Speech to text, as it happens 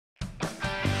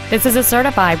This is a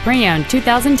certified pre-owned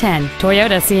 2010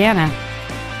 Toyota Sienna.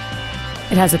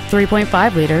 It has a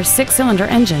 3.5-liter six-cylinder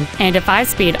engine and a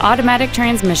 5-speed automatic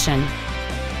transmission.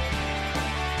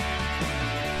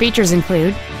 Features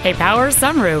include a power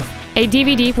sunroof, a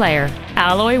DVD player,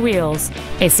 alloy wheels,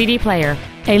 a CD player,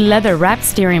 a leather-wrapped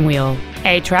steering wheel,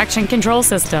 a traction control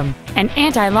system, an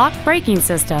anti-lock braking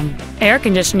system, air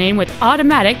conditioning with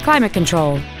automatic climate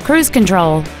control, cruise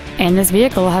control, and this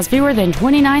vehicle has fewer than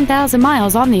 29,000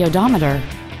 miles on the odometer.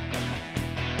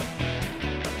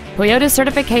 Toyota's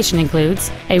certification includes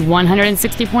a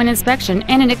 160-point inspection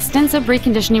and an extensive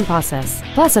reconditioning process,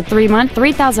 plus a 3-month,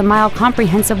 3,000-mile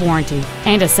comprehensive warranty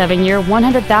and a 7-year,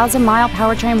 100,000-mile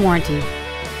powertrain warranty.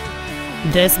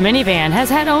 This minivan has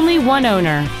had only one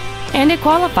owner, and it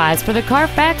qualifies for the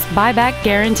Carfax buyback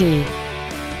guarantee.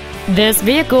 This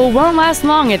vehicle won't last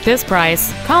long at this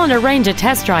price. Call and arrange a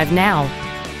test drive now.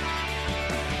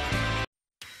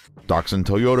 Doxon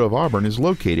Toyota of Auburn is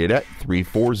located at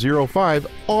 3405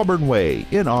 Auburn Way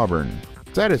in Auburn,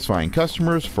 satisfying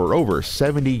customers for over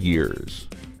 70 years.